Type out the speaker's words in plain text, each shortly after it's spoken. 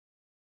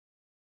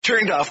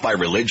Turned off by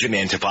religion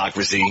and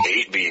hypocrisy?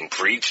 Hate being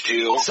preached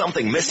to?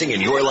 Something missing in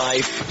your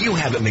life? You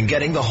haven't been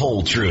getting the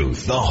whole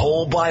truth, the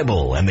whole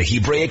Bible, and the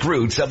Hebraic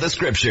roots of the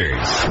Scriptures.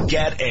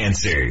 Get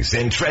answers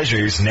and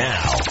treasures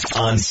now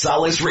on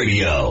Solace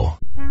Radio.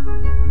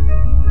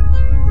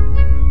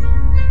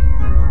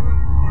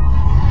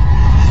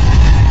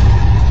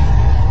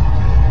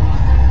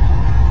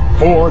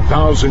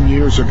 "4,000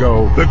 years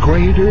ago, the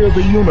Creator of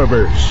the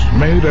universe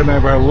made an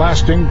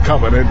everlasting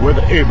covenant with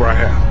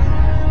Abraham.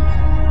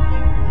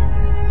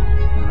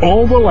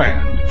 All the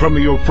land, from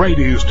the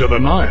Euphrates to the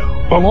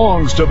Nile,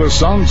 belongs to the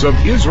sons of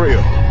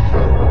Israel.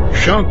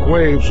 Shock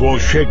waves will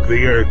shake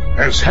the earth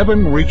as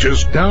heaven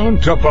reaches down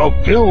to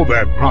fulfill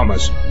that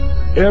promise.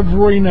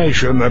 Every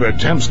nation that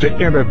attempts to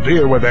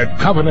interfere with that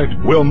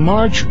covenant will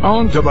march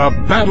onto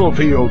the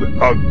battlefield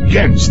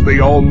against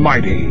the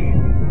Almighty.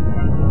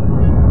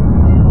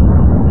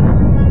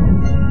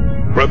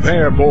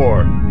 Prepare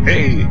for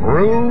a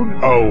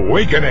rude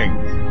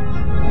awakening."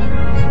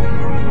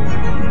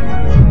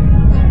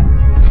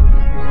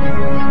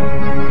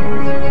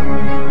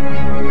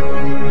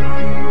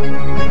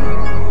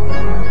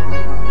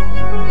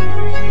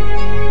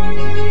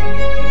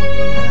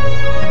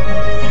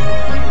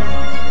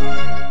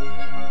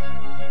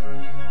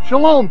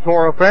 Shalom,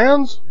 Torah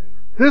fans.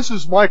 This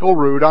is Michael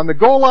Rood on the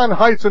Golan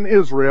Heights in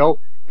Israel,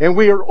 and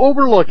we are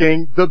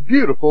overlooking the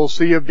beautiful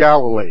Sea of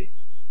Galilee.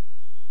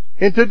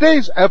 In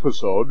today's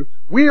episode,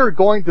 we are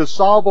going to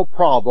solve a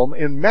problem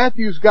in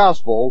Matthew's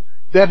Gospel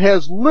that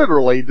has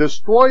literally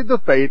destroyed the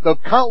faith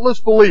of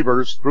countless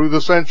believers through the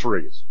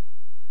centuries.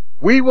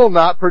 We will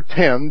not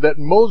pretend that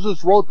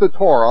Moses wrote the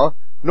Torah,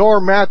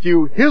 nor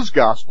Matthew his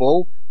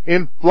Gospel,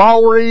 in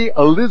flowery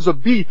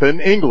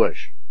Elizabethan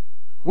English.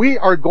 We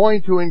are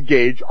going to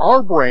engage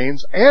our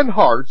brains and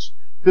hearts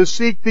to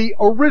seek the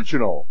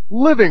original,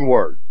 living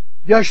Word,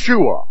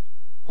 Yeshua,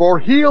 for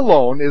He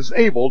alone is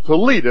able to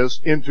lead us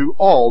into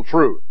all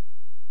truth,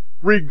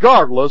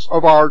 regardless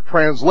of our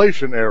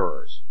translation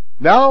errors.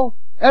 Now,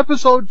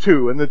 Episode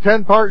 2 in the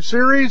 10-part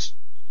series,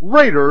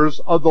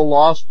 Raiders of the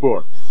Lost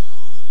Book.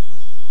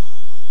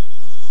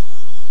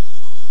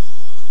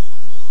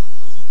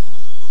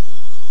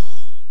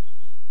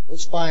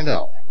 Let's find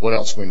out what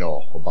else we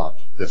know about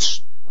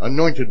this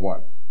Anointed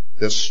One,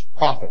 this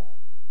prophet.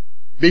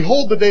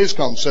 "Behold, the days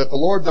come, saith the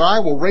Lord, that I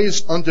will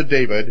raise unto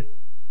David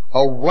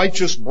a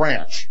righteous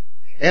branch,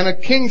 and a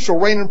king shall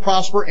reign and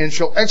prosper, and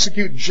shall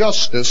execute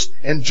justice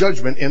and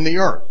judgment in the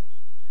earth."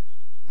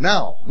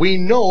 Now, we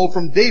know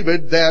from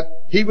David that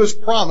he was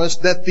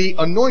promised that the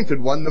Anointed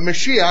One, the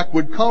Mashiach,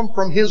 would come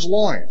from his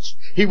loins.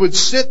 He would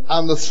sit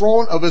on the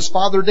throne of his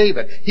father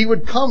David. He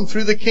would come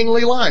through the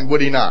kingly line,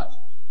 would he not?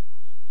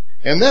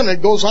 And then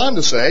it goes on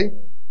to say,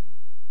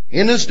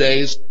 "In his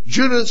days,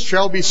 Judah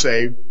shall be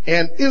saved,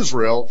 and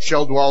Israel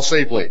shall dwell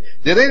safely."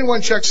 Did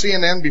anyone check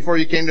CNN before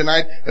you came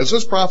tonight? Has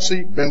this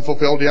prophecy been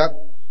fulfilled yet?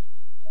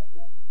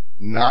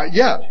 Not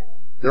yet.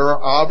 There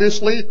are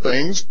obviously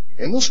things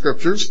in the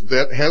Scriptures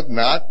that have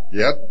not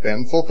yet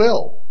been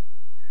fulfilled.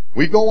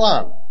 We go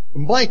on.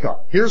 Micah,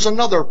 here's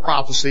another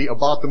prophecy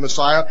about the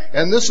Messiah,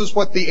 and this is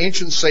what the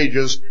ancient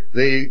sages,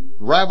 the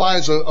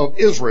rabbis of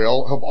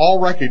Israel, have all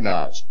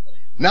recognized.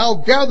 "Now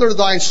gather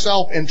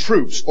thyself in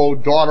troops, O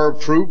daughter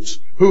of troops,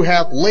 who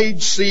hath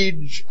laid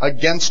siege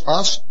against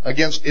us,"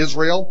 against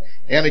Israel.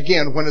 And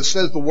again, when it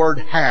says the word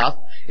hath,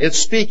 it's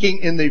speaking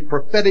in the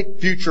prophetic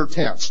future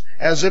tense,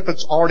 as if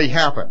it's already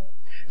happened.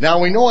 Now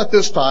we know at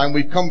this time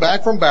we've come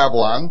back from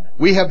Babylon.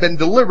 We have been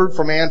delivered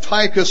from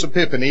Antiochus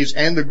Epiphanes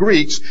and the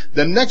Greeks.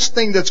 The next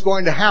thing that's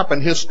going to happen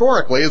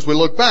historically as we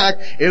look back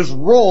is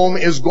Rome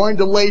is going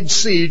to lay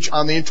siege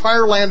on the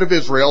entire land of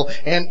Israel.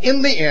 And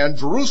in the end,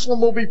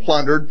 Jerusalem will be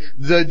plundered.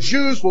 The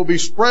Jews will be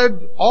spread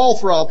all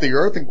throughout the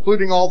earth,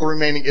 including all the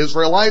remaining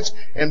Israelites.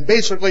 And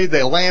basically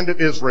the land of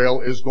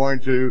Israel is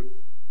going to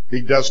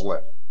be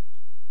desolate.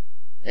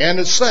 And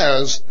it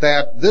says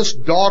that this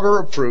daughter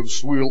of troops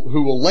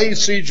who will lay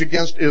siege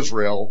against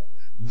Israel,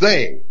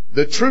 they,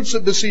 the troops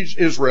that besiege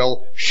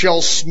Israel,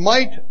 shall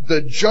smite the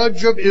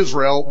judge of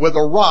Israel with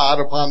a rod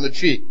upon the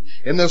cheek.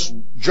 And this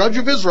judge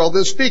of Israel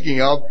they're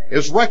speaking of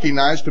is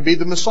recognized to be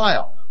the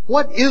Messiah.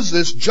 What is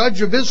this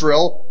judge of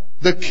Israel?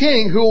 The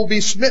king who will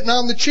be smitten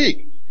on the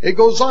cheek. It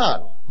goes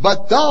on.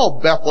 "But thou,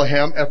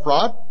 Bethlehem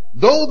Ephrath,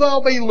 though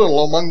thou be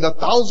little among the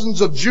thousands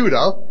of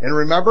Judah," and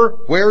remember,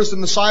 where is the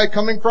Messiah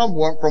coming from?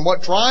 From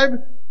what tribe?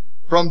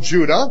 From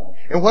Judah.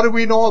 And what do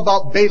we know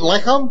about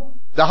Bethlehem,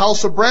 the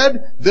house of bread?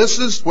 This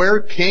is where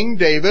King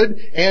David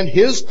and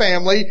his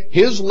family,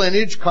 his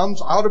lineage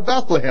comes out of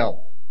Bethlehem.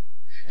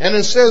 And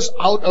it says,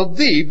 "Out of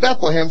thee,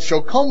 Bethlehem,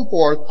 shall come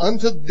forth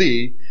unto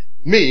thee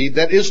me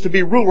that is to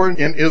be ruler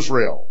in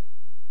Israel.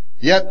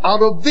 Yet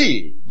out of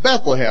thee,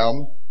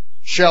 Bethlehem,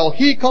 shall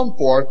he come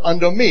forth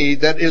unto me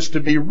that is to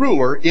be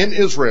ruler in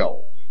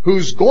Israel,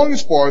 whose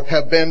goings forth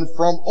have been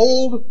from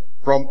old,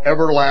 from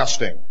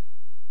everlasting."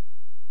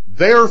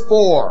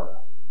 Therefore,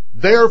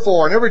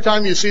 and every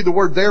time you see the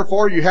word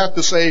therefore, you have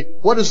to say,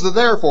 what is the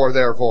therefore?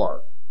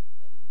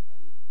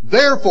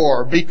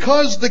 Therefore,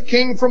 because the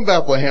king from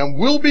Bethlehem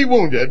will be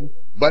wounded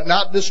but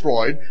not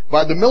destroyed,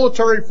 by the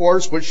military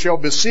force which shall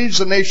besiege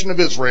the nation of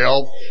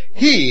Israel,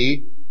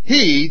 he,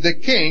 the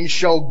king,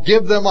 shall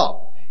give them up.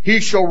 He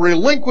shall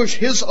relinquish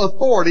his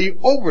authority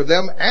over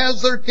them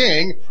as their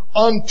king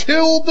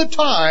until the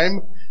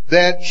time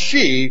that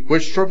she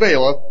which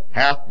travaileth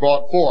hath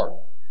brought forth.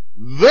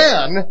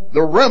 Then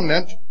the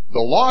remnant, the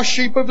lost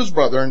sheep of his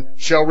brethren,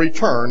 shall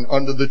return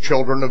unto the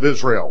children of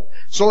Israel.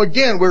 So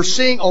again, we're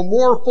seeing a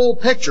more full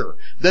picture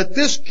that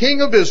this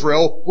king of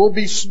Israel will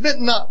be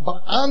smitten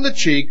on the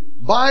cheek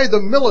by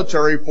the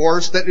military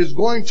force that is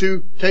going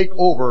to take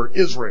over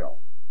Israel.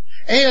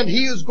 And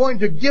he is going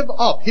to give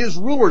up his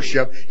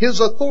rulership, his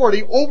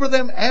authority over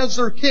them as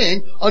their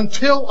king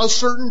until a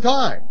certain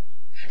time.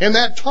 And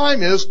that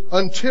time is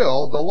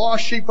until the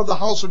lost sheep of the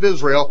house of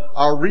Israel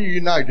are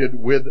reunited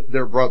with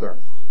their brethren.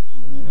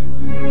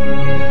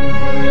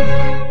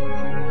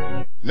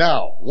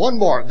 Now, one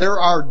more. There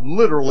are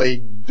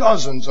literally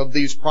dozens of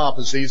these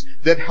prophecies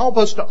that help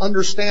us to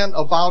understand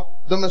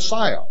about the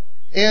Messiah.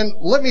 And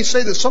let me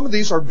say that some of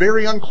these are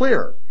very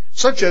unclear.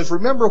 Such as,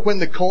 remember when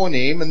the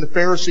Kohanim and the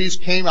Pharisees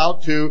came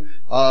out to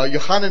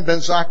Yochanan ben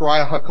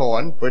Zachariah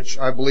HaKohen, which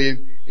I believe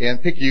in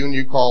Picayune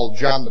you call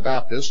John the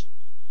Baptist,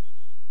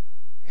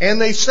 and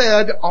they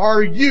said,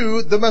 "Are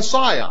you the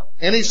Messiah?"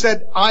 And he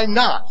said, "I'm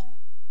not."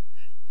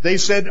 They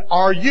said,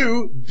 "Are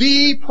you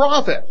the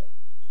prophet?"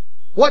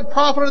 What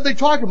prophet are they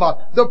talking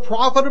about? The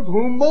prophet of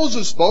whom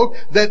Moses spoke,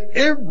 that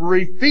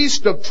every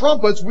feast of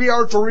trumpets we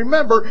are to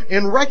remember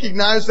and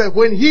recognize that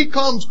when he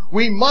comes,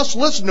 we must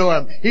listen to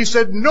him. He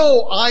said,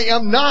 "No, I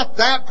am not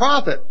that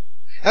prophet."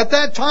 At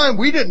that time,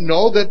 we didn't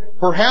know that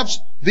perhaps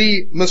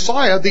the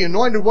Messiah, the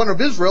anointed one of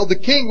Israel, the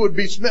king would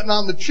be smitten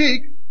on the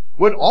cheek,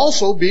 would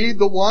also be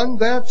the one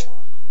that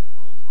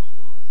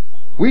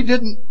we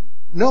didn't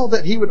know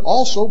that he would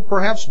also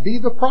perhaps be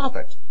the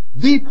prophet.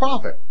 The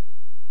prophet.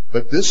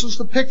 But this is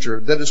the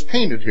picture that is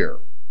painted here.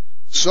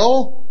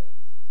 So,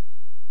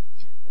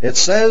 it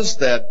says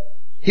that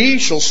he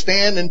shall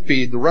stand and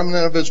feed the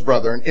remnant of his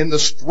brethren in the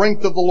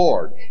strength of the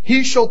Lord.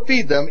 He shall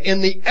feed them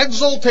in the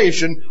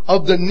exaltation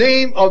of the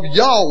name of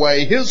Yahweh,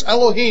 his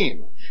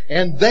Elohim.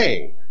 And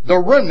they, the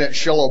remnant,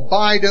 shall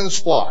abide in his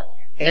flock.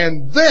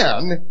 And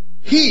then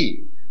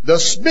he, the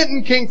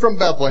smitten king from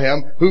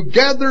Bethlehem, who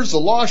gathers the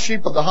lost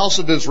sheep of the house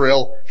of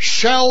Israel,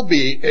 shall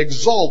be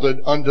exalted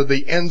unto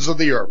the ends of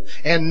the earth.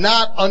 And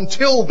not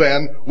until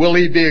then will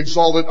he be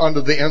exalted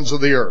unto the ends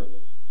of the earth.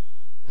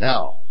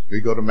 Now,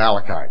 we go to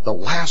Malachi, the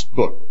last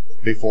book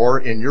before,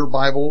 in your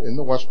Bible in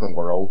the Western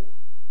world,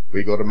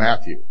 we go to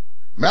Matthew.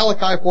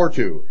 Malachi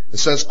 4:2, it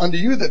says, "Unto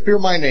you that fear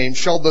my name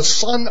shall the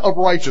Son of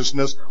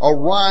Righteousness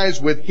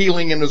arise with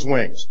healing in his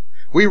wings."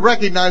 We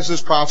recognize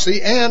this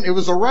prophecy, and it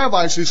was the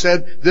rabbis who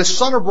said this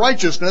Son of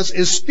Righteousness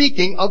is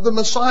speaking of the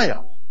Messiah.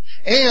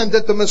 And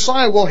that the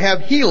Messiah will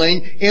have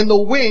healing in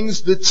the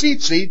wings, the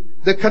tzitzit,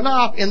 the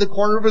kanaf, in the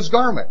corner of his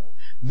garment.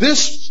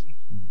 This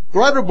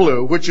thread of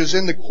blue, which is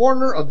in the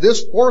corner of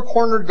this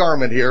four-cornered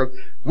garment here,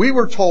 we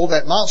were told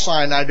at Mount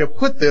Sinai to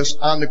put this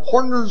on the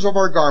corners of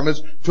our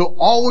garments to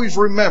always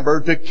remember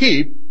to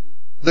keep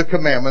the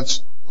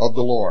commandments of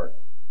the Lord.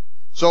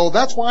 So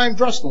that's why I'm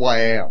dressed the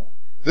way I am.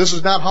 This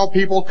is not how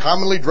people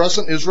commonly dress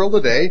in Israel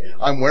today.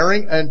 I'm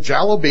wearing a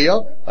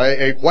jalabia,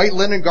 a white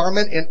linen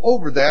garment, and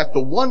over that,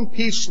 the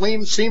one-piece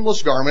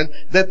seamless garment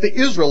that the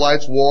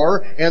Israelites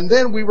wore, and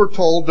then we were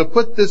told to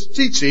put this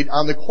tzitzit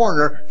on the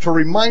corner to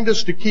remind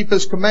us to keep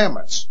his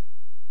commandments.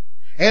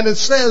 And it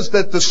says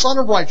that the Son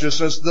of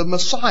Righteousness, the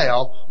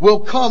Messiah,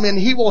 will come and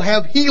he will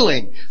have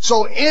healing.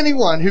 So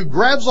anyone who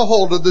grabs a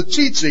hold of the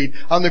tzitzit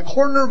on the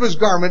corner of his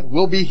garment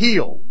will be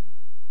healed.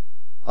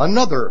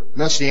 Another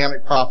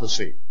messianic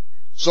prophecy.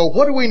 So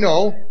what do we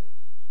know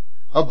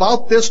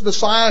about this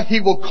Messiah? He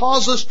will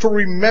cause us to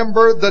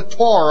remember the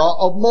Torah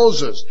of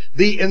Moses,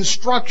 the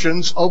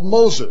instructions of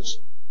Moses.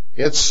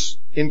 It's,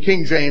 in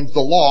King James, the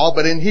law,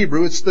 but in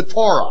Hebrew it's the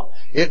Torah.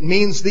 It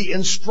means the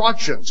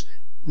instructions.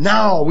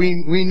 Now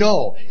we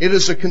know it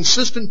is a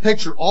consistent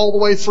picture all the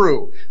way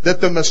through that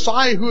the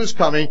Messiah who is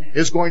coming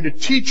is going to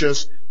teach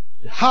us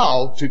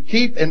how to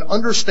keep and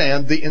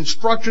understand the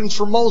instructions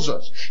from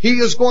Moses. He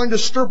is going to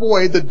strip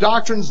away the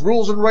doctrines,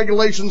 rules, and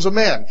regulations of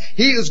men.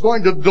 He is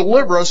going to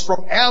deliver us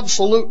from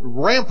absolute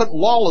rampant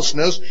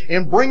lawlessness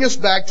and bring us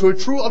back to a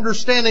true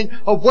understanding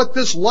of what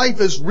this life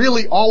is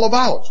really all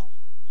about.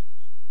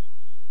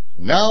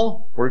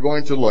 Now we're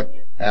going to look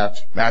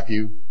at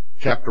Matthew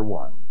chapter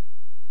 1.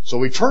 So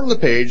we turn the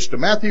page to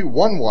Matthew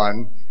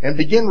 1:1 and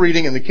begin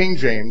reading in the King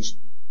James,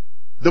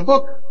 the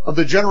book of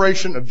the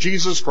generation of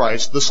Jesus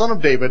Christ, the son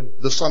of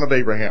David, the son of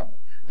Abraham.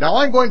 Now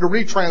I'm going to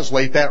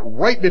retranslate that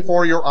right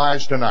before your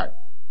eyes tonight.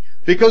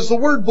 Because the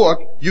word book,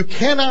 you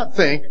cannot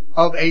think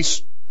of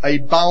a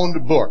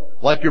bound book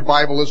like your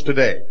Bible is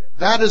today.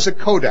 That is a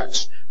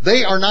codex.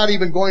 They are not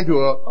even going to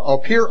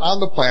appear on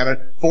the planet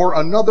for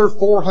another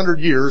 400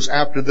 years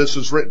after this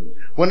is written.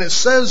 When it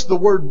says the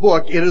word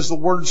book, it is the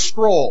word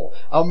scroll.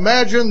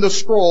 Imagine the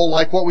scroll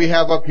like what we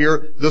have up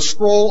here, the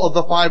scroll of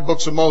the 5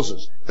 books of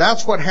Moses.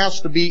 That's what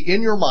has to be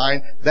in your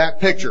mind, that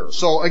picture.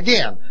 So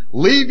again,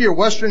 leave your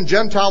Western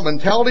Gentile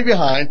mentality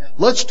behind.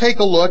 Let's take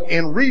a look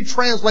and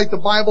retranslate the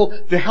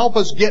Bible to help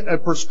us get a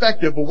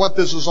perspective of what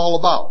this is all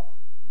about.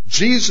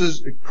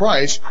 Jesus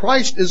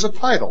Christ is a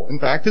title. In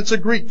fact, it's a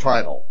Greek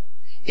title.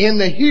 In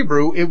the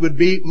Hebrew, it would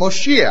be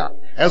Moshiach.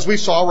 As we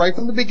saw right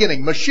from the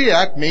beginning,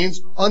 Mashiach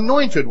means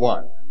anointed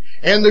one.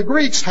 And the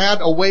Greeks had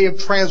a way of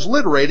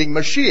transliterating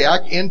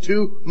Mashiach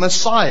into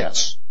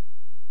Messias.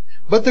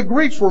 But the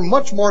Greeks were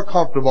much more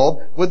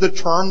comfortable with the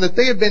term that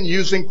they had been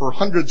using for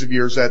hundreds of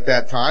years at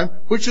that time,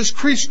 which is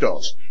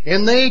Christos.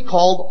 And they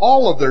called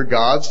all of their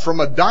gods, from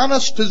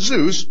Adonis to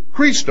Zeus,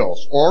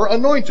 Christos, or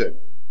anointed.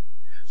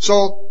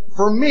 So,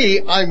 for me,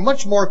 I'm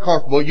much more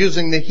comfortable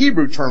using the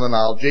Hebrew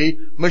terminology,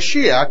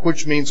 Mashiach,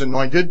 which means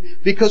anointed,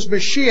 because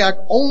Mashiach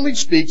only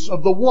speaks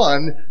of the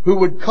one who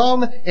would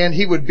come, and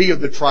he would be of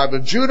the tribe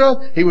of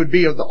Judah, he would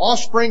be of the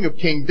offspring of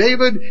King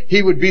David,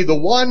 he would be the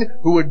one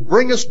who would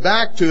bring us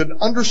back to an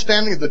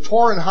understanding of the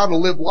Torah and how to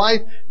live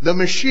life. The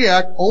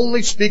Mashiach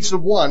only speaks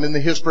of one in the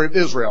history of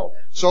Israel.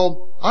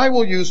 So, I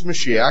will use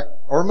Mashiach,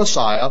 or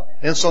Messiah,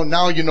 and so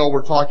now you know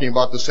we're talking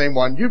about the same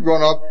one. You've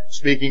grown up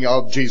speaking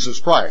of Jesus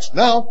Christ.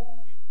 Now,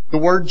 the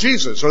word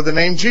Jesus, or the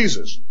name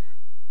Jesus.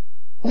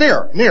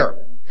 Near.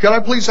 Can I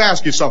please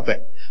ask you something?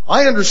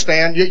 I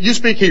understand, you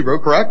speak Hebrew,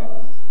 correct?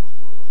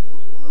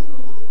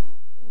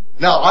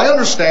 Now, I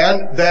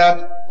understand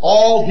that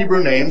all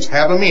Hebrew names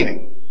have a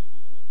meaning.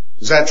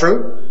 Is that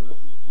true?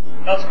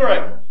 That's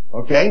correct.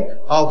 Okay.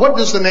 What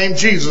does the name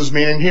Jesus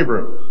mean in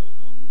Hebrew?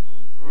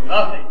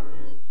 Nothing.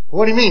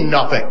 What do you mean,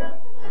 nothing?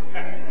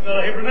 It's not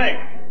a Hebrew name.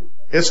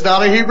 It's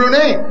not a Hebrew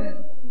name.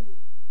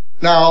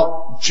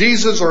 Now,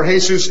 Jesus or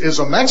Jesus is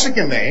a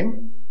Mexican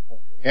name,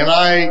 and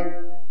I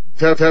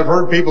have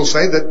heard people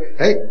say that,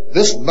 hey,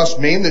 this must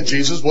mean that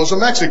Jesus was a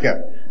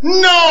Mexican.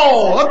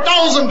 No!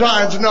 1,000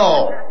 times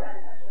no!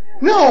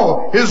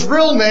 No! His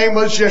real name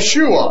was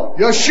Yeshua.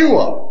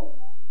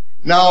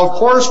 Now, of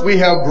course, we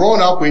have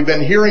grown up, we've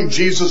been hearing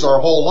Jesus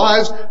our whole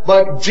lives,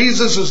 but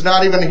Jesus is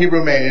not even a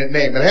Hebrew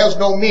name. It has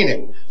no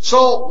meaning.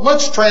 So,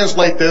 let's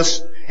translate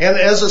this. And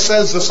as it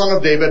says, the son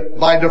of David,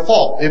 by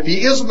default. If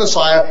he is a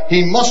Messiah,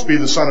 he must be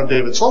the son of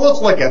David. So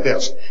let's look at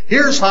this.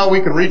 Here's how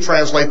we can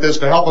retranslate this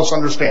to help us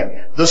understand.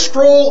 The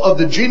scroll of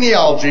the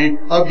genealogy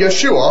of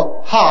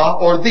Yeshua,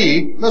 or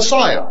the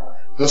Messiah.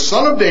 The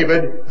son of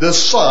David, the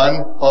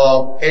son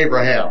of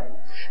Abraham.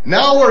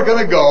 Now we're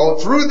going to go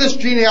through this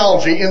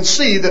genealogy and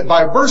see that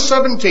by verse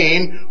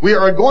 17, we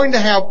are going to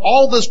have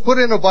all this put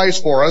in a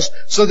vice for us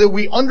so that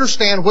we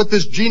understand what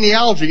this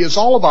genealogy is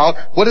all about,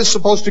 what it's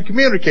supposed to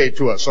communicate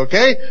to us,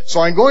 okay?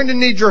 So I'm going to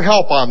need your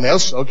help on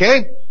this,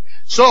 okay?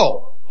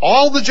 So,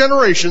 all the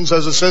generations,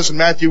 as it says in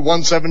Matthew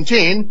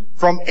 1:17,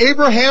 from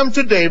Abraham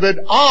to David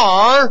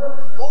are...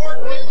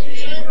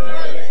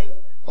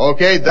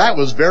 Okay, that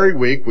was very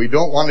weak. We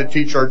don't want to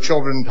teach our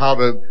children how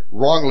to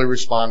wrongly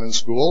respond in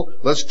school.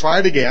 Let's try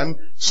it again.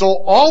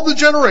 So all the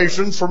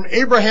generations from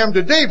Abraham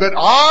to David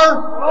are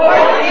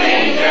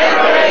 14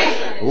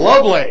 generations.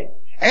 Lovely.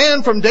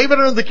 And from David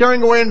unto the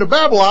carrying away into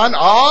Babylon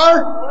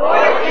are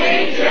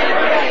 14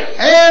 generations.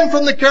 And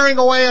from the carrying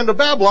away into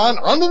Babylon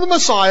unto the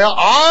Messiah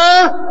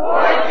are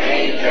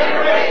 14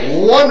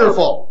 generations.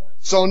 Wonderful.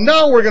 So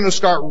now we're going to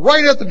start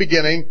right at the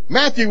beginning.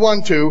 Matthew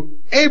 1:2,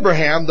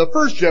 Abraham, the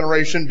first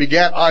generation,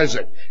 begat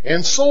Isaac.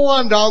 And so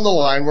on down the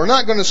line. We're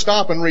not going to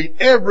stop and read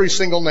every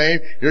single name.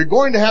 You're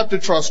going to have to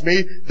trust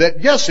me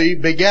that Jesse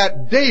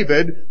begat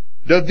David,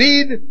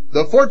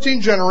 the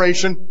 14th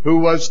generation, who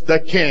was the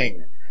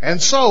king.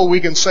 And so we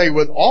can say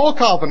with all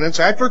confidence,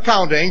 after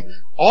counting,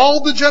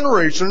 all the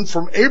generations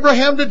from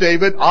Abraham to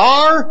David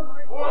are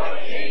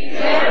 14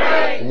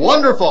 generations.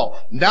 Wonderful.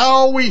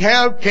 Now we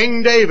have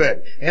King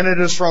David, and it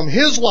is from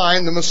his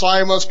line the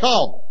Messiah must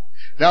come.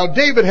 Now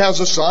David has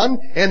a son,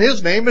 and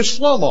his name is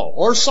Shlomo,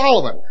 or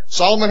Solomon.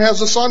 Solomon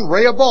has a son,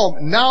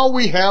 Rehoboam. Now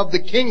we have the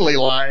kingly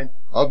line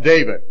of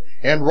David.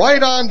 And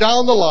right on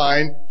down the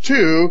line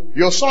to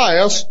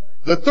Josias,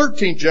 the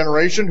 13th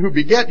generation, who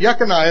begat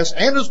Jeconias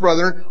and his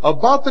brethren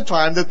about the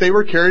time that they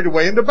were carried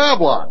away into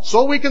Babylon.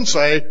 So we can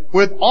say,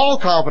 with all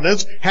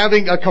confidence,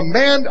 having a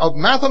command of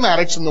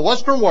mathematics in the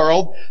Western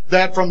world,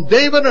 that from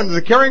David and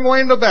the carrying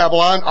away into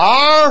Babylon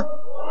are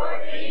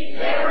 14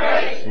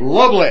 generations.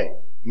 Lovely.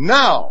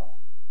 Now,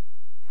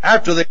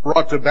 after they were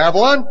brought to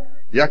Babylon,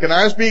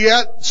 Jeconias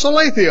begat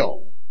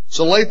Salathiel,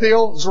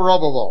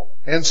 Zerubbabel,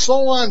 and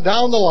so on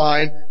down the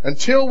line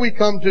until we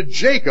come to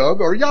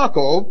Jacob, or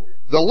Yaakov,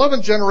 the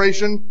 11th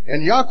generation,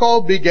 and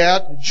Yaakov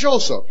begat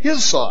Joseph,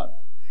 his son.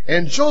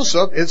 And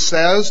Joseph, it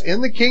says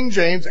in the King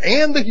James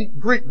and the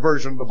Greek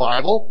version of the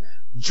Bible,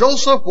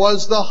 Joseph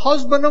was the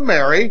husband of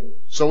Mary,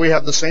 so we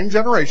have the same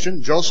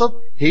generation. Joseph,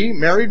 he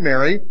married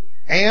Mary,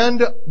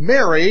 and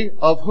Mary,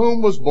 of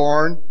whom was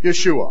born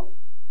Yeshua.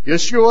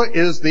 Yeshua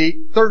is the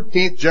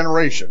 13th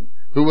generation.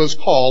 who was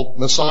called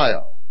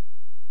Messiah.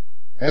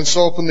 And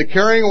so from the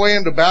carrying away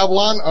into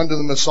Babylon under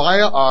the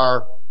Messiah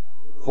are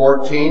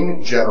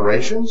 14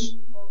 generations.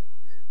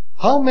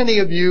 How many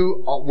of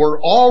you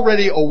were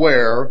already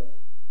aware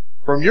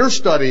from your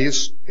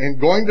studies in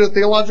going to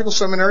theological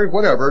seminary,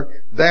 whatever,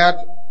 that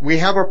we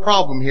have a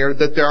problem here,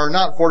 that there are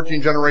not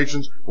 14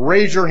 generations?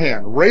 Raise your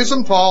hand. Raise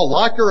them tall,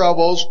 lock your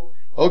elbows.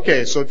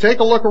 Okay, so take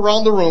a look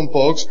around the room,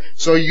 folks,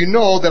 so you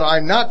know that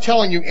I'm not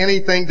telling you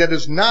anything that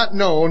is not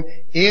known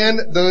in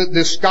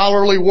the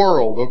scholarly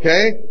world,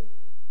 okay?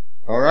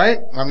 All right?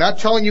 I'm not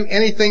telling you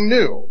anything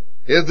new.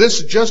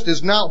 This just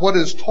is not what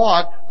is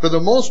taught for the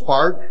most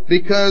part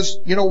because,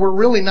 we're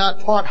really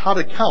not taught how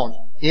to count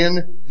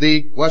in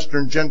the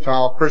Western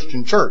Gentile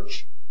Christian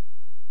church.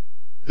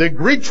 The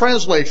Greek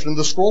translation of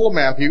the scroll of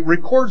Matthew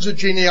records the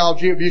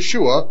genealogy of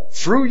Yeshua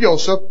through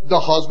Joseph, the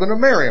husband of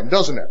Miriam,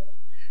 doesn't it?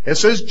 It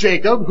says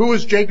Jacob. Who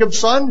is Jacob's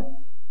son?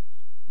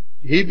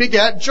 He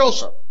begat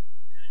Joseph.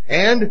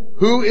 And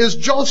who is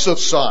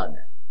Joseph's son?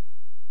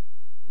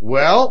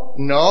 Well,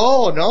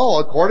 no.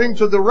 According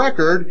to the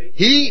record,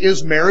 he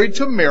is married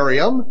to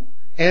Miriam,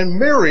 and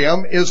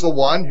Miriam is the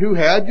one who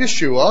had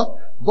Yeshua,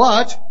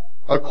 but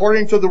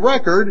according to the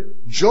record,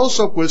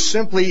 Joseph was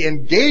simply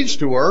engaged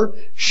to her.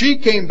 She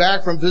came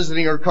back from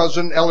visiting her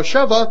cousin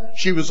Elisheva.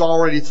 She was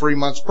already 3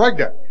 months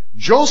pregnant.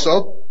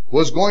 Joseph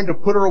was going to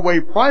put her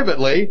away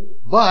privately,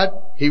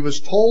 but he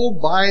was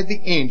told by the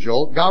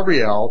angel,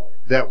 Gabriel,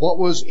 that what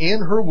was in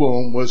her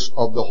womb was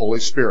of the Holy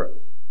Spirit,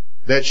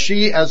 that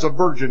she as a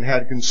virgin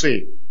had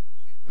conceived.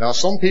 Now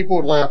some people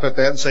would laugh at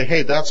that and say,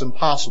 hey, that's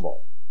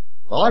impossible.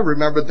 Well, I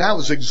remember that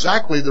was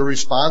exactly the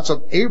response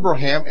of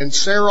Abraham and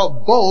Sarah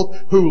both,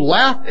 who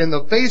laughed in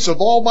the face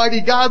of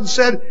Almighty God and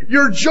said,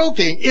 you're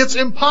joking, it's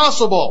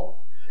impossible.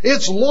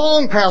 It's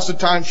long past the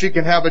time she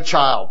can have a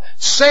child.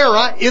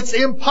 Sarah, it's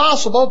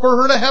impossible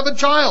for her to have a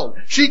child.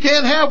 She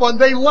can't have one.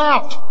 They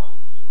laughed.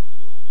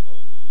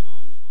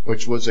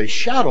 Which was a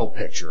shadow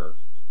picture.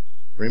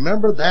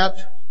 Remember that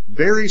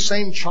very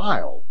same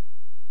child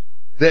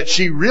that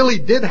she really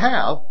did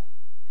have,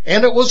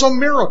 and it was a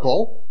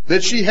miracle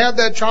that she had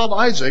that child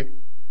Isaac.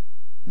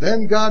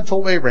 Then God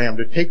told Abraham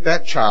to take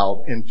that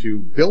child and to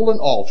build an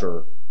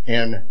altar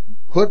and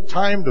put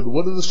time to the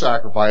wood of the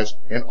sacrifice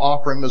and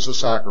offer him as a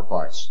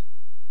sacrifice.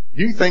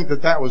 Do you think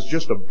that that was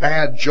just a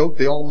bad joke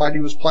the Almighty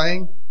was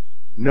playing?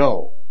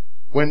 No.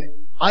 When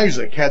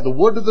Isaac had the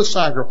wood of the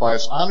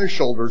sacrifice on his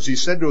shoulders, he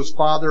said to his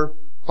father,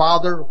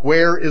 Father,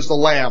 where is the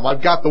lamb?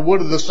 I've got the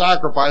wood of the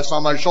sacrifice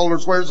on my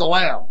shoulders. Where's the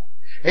lamb?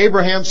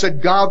 Abraham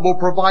said God will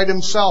provide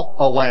himself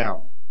a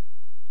lamb.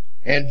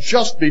 And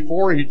just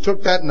before he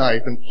took that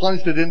knife and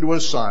plunged it into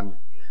his son,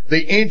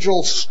 the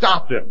angel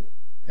stopped him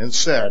and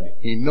said,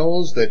 he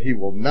knows that he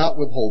will not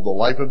withhold the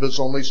life of his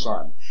only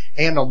son.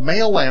 And a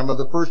male lamb of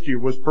the first year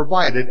was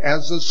provided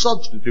as a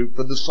substitute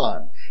for the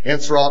son.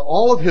 And throughout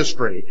all of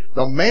history,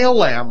 the male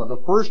lamb of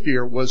the first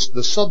year was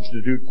the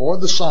substitute for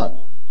the son.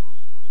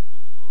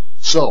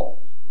 So,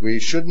 we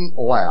shouldn't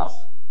laugh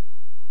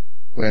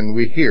when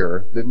we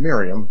hear that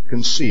Miriam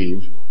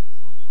conceived.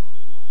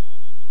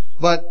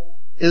 But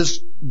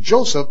is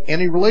Joseph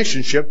any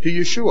relationship to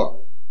Yeshua?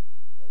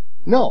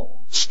 No.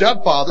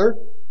 Stepfather,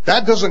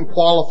 that doesn't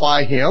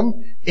qualify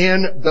him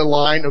in the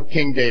line of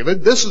King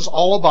David. This is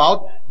all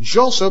about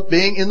Joseph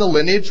being in the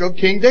lineage of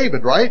King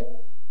David, right?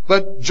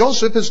 But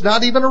Joseph is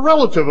not even a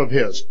relative of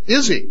his,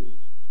 is he?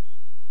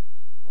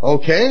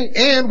 Okay,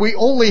 and we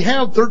only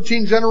have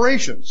 13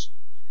 generations.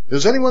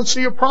 Does anyone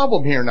see a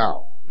problem here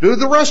now? Do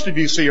the rest of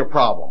you see a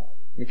problem?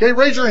 Okay,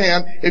 raise your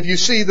hand if you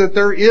see that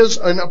there is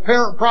an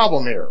apparent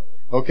problem here.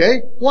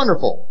 Okay,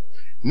 wonderful.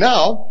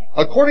 Now,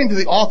 according to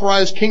the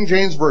authorized King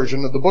James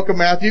Version of the book of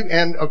Matthew,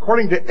 and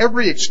according to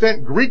every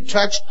extant Greek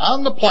text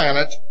on the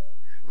planet,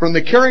 from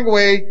the carrying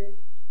away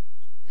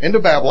into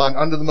Babylon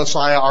under the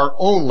Messiah are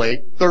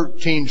only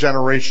 13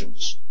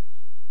 generations.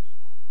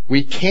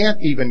 We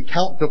can't even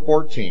count to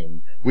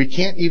 14. We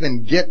can't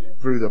even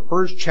get through the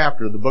first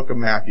chapter of the book of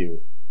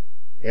Matthew.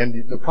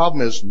 And the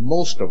problem is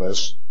most of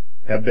us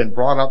have been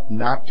brought up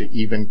not to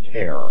even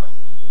care.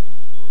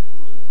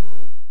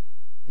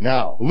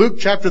 Now, Luke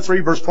chapter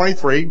 3, verse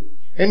 23,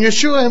 and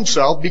Yeshua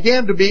himself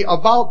began to be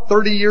about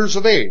 30 years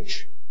of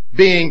age,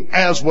 being,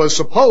 as was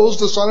supposed,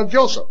 the son of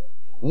Joseph.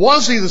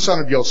 Was he the son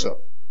of Joseph?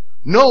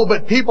 No,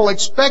 but people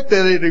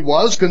expected that he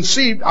was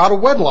conceived out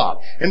of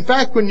wedlock. In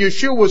fact, when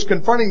Yeshua was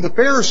confronting the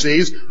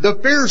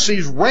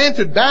Pharisees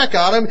ranted back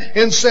at him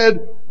and said,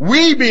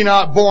 we be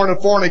not born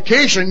of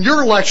fornication.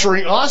 You're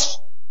lecturing us.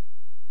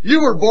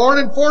 You were born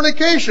in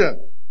fornication.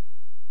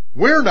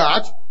 We're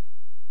not.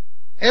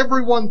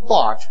 Everyone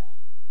thought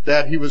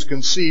that he was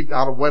conceived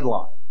out of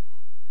wedlock.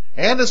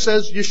 And it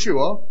says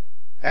Yeshua,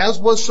 as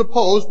was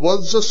supposed,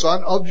 was the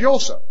son of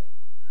Joseph.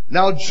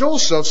 Now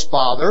Joseph's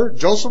father,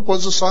 Joseph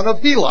was the son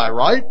of Heli,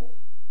 right?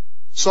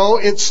 So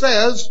it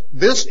says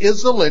this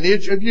is the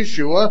lineage of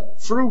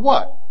Yeshua through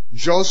what?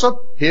 Joseph,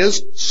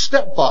 his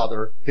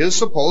stepfather, his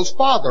supposed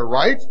father,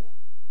 right?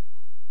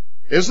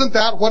 Isn't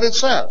that what it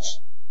says?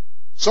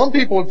 Some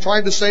people have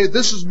tried to say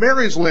this is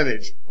Mary's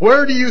lineage.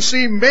 Where do you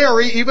see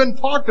Mary even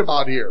talked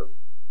about here?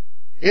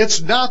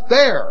 It's not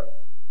there.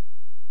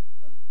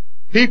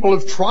 People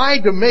have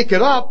tried to make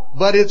it up,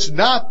 but it's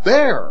not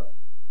there.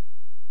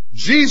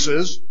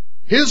 Jesus,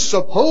 his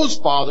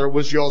supposed father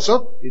was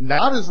Joseph,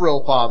 not his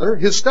real father,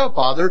 his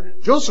stepfather.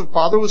 Joseph's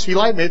father was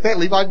Heli, Mathat,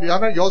 Levi,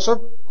 Jonah, Joseph.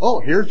 Oh,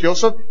 here's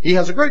Joseph. He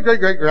has a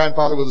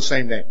great-great-great-grandfather with the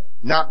same name.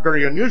 Not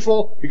very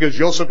unusual, because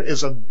Joseph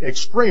is an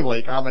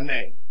extremely common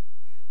name.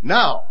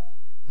 Now,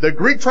 the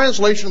Greek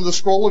translation of the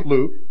scroll of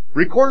Luke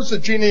records the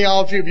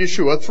genealogy of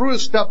Yeshua through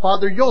his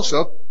stepfather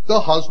Joseph, the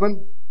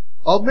husband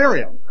of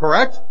Miriam,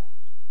 correct?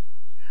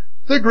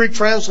 The Greek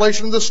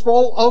translation of the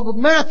scroll of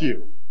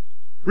Matthew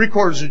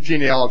records the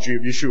genealogy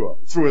of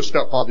Yeshua through his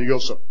stepfather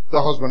Joseph,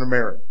 the husband of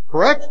Mary,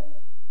 correct?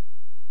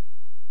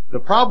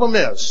 The problem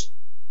is,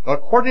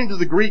 according to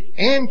the Greek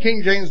and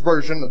King James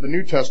Version of the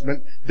New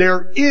Testament,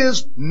 there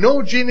is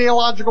no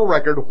genealogical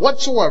record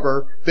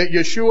whatsoever that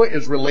Yeshua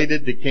is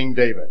related to King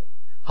David.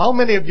 How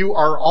many of you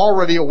are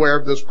already aware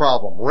of this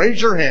problem?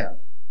 Raise your hand.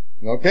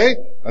 Okay?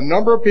 A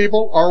number of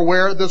people are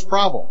aware of this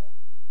problem.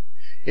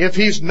 If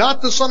he's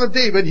not the son of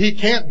David, he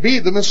can't be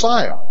the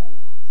Messiah.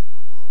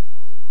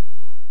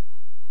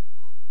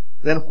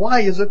 Then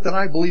why is it that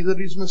I believe that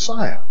he's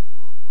Messiah?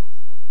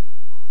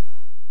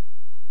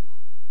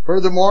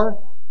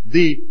 Furthermore,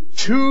 the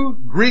two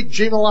Greek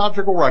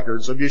genealogical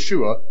records of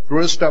Yeshua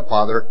through his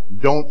stepfather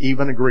don't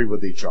even agree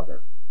with each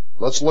other.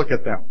 Let's look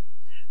at them.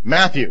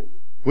 Matthew.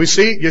 We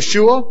see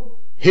Yeshua,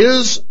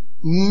 his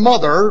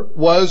mother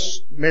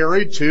was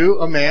married to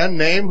a man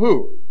named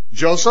who?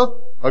 Joseph,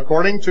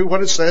 according to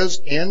what it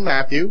says in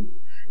Matthew.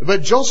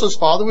 But Joseph's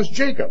father was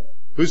Jacob,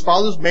 whose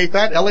father was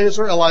Mathat,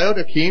 Eleazar, Eliud,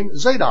 Akim,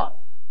 Zadok.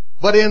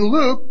 But in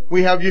Luke,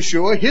 we have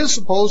Yeshua, his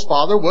supposed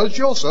father was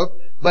Joseph,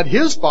 but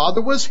his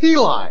father was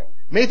Heli,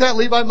 Mathat,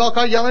 Levi,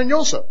 Melchi, Yana, and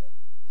Joseph.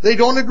 They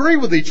don't agree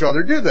with each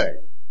other, do they?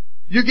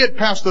 You get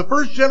past the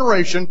first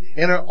generation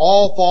and it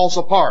all falls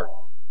apart.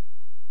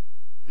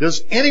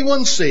 Does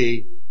anyone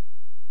see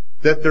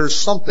that there's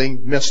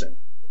something missing?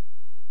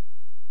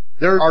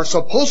 There are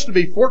supposed to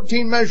be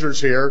 14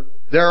 measures here.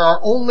 There are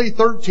only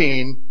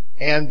 13,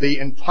 and the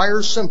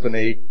entire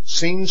symphony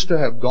seems to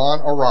have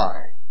gone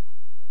awry.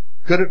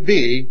 Could it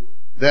be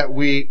that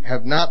we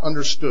have not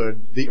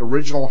understood the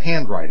original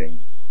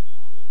handwriting?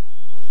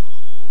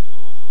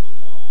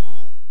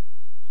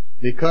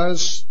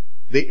 Because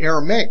the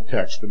Aramaic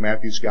text of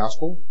Matthew's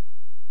Gospel,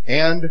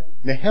 and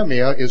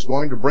Nehemiah is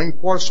going to bring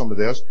forth some of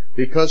this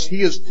because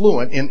he is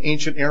fluent in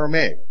ancient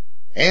Aramaic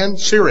and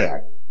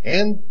Syriac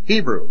and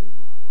Hebrew.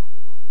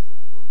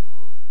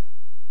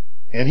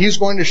 And he's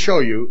going to show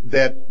you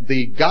that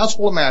the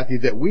Gospel of Matthew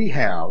that we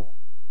have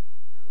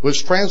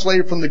was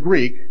translated from the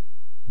Greek,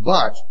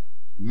 but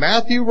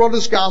Matthew wrote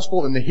his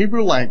Gospel in the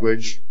Hebrew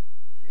language.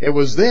 It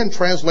was then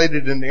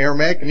translated in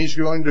Aramaic, and he's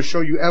going to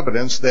show you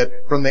evidence that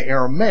from the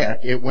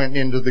Aramaic it went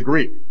into the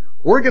Greek.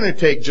 We're going to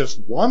take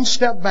just one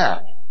step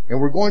back, and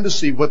we're going to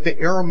see what the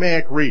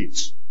Aramaic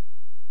reads.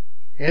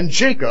 And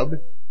Jacob,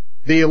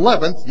 the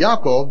 11th,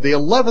 Yaakov, the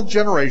 11th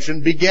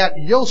generation, begat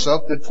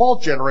Joseph, the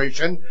 12th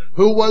generation,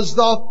 who was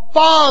the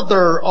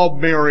father of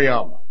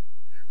Miriam.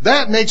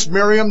 That makes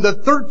Miriam the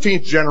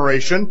 13th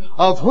generation,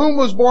 of whom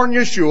was born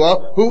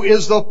Yeshua, who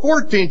is the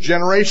 14th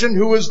generation,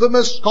 who is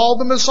called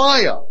the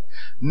Messiah.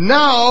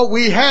 Now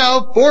we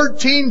have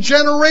 14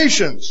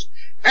 generations.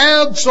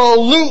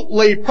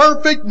 Absolutely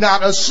perfect,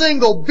 not a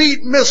single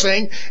beat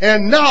missing,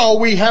 and now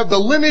we have the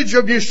lineage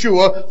of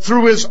Yeshua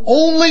through his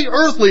only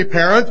earthly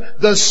parent,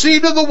 the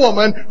seed of the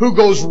woman, who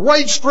goes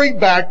right straight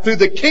back through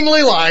the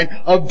kingly line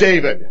of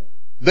David,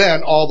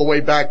 then all the way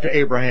back to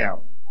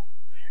Abraham.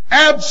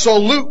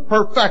 Absolute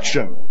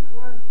perfection.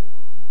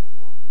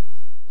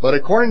 But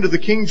according to the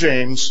King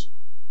James,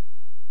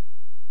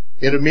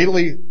 it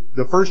immediately,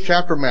 the first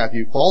chapter of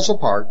Matthew, falls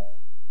apart.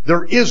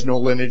 There is no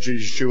lineage of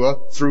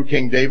Yeshua through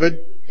King David,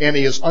 and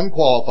he is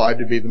unqualified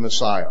to be the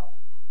Messiah.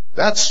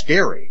 That's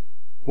scary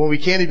when we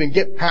can't even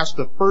get past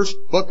the first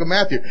book of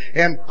Matthew.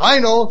 And I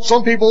know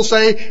some people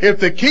say, if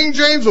the King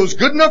James was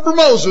good enough for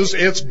Moses,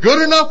 it's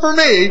good enough for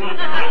me.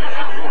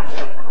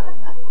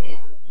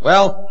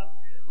 Well,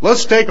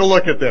 let's take a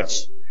look at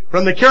this.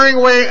 From the carrying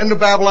away into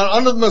Babylon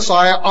under the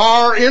Messiah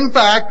are, in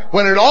fact,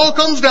 when it all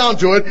comes down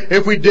to it,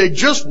 if we dig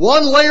just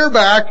one layer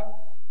back,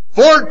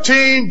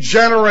 14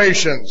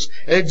 generations.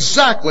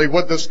 Exactly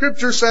what the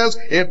Scripture says.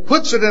 It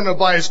puts it in a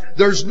vice.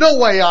 There's no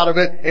way out of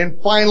it.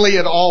 And finally,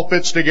 it all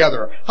fits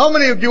together. How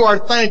many of you are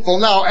thankful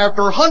now,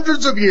 after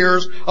hundreds of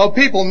years of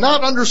people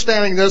not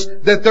understanding this,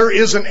 that there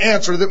is an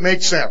answer that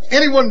makes sense?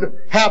 Anyone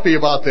happy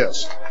about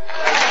this?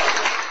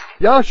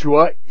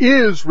 Joshua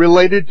is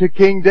related to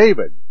King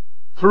David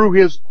through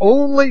his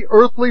only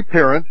earthly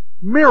parent,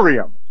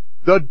 Miriam,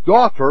 the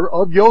daughter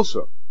of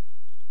Joseph.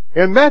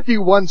 In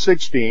Matthew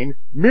 1:16,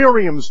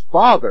 Miriam's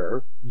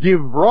father,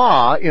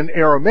 Givrah in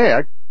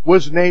Aramaic,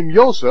 was named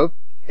Joseph,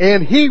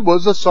 and he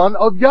was the son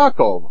of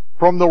Yaakov,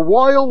 from the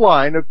royal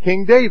line of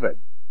King David.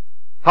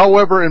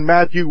 However, in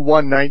Matthew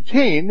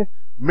 1:19,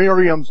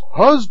 Miriam's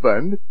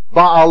husband,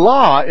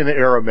 Baalah in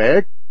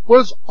Aramaic,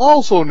 was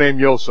also named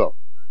Joseph,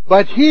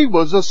 but he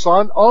was a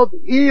son of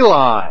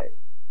Eli.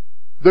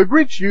 The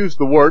Greeks used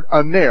the word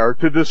aner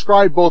to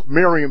describe both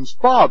Miriam's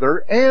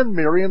father and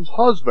Miriam's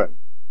husband.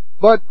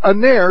 But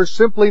aner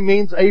simply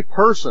means a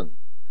person,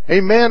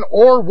 a man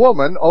or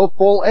woman of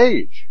full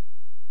age.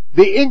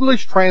 The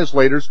English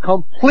translators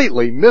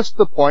completely missed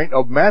the point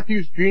of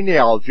Matthew's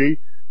genealogy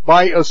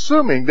by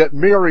assuming that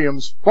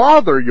Miriam's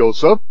father,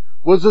 Joseph,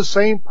 was the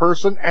same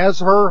person as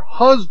her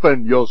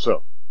husband,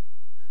 Joseph.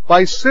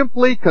 By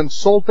simply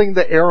consulting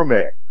the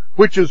Aramaic,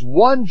 which is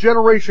one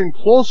generation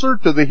closer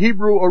to the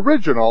Hebrew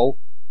original,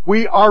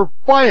 we are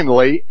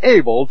finally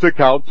able to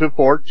count to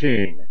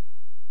 14.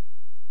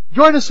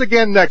 Join us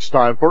again next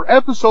time for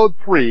episode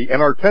 3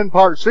 in our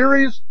 10-part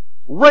series,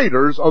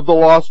 Raiders of the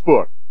Lost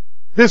Book.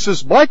 This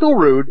is Michael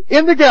Rood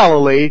in the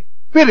Galilee,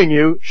 bidding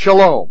you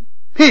shalom,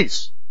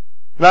 peace,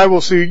 and I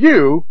will see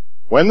you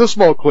when the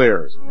smoke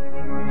clears.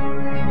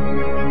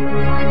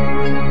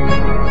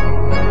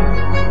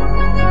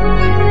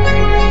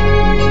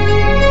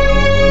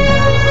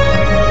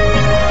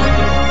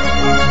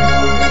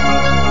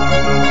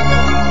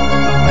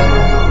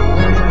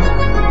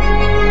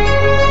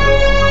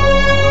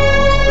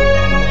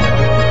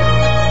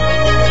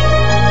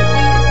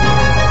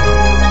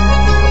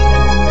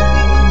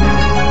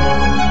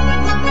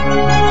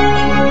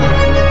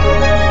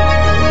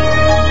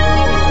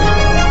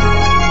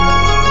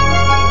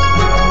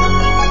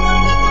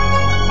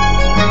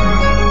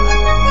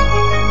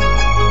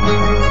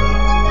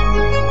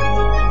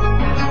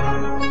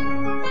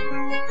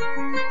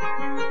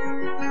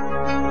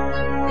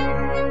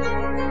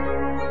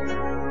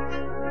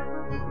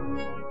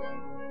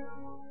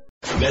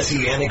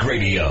 Messianic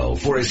Radio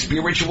for a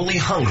spiritually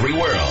hungry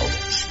world.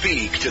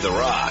 Speak to the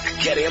rock.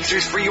 Get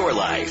answers for your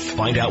life.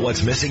 Find out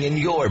what's missing in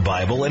your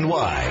Bible and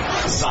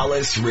why.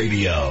 Solace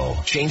Radio.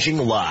 Changing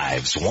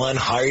lives one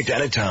heart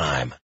at a time.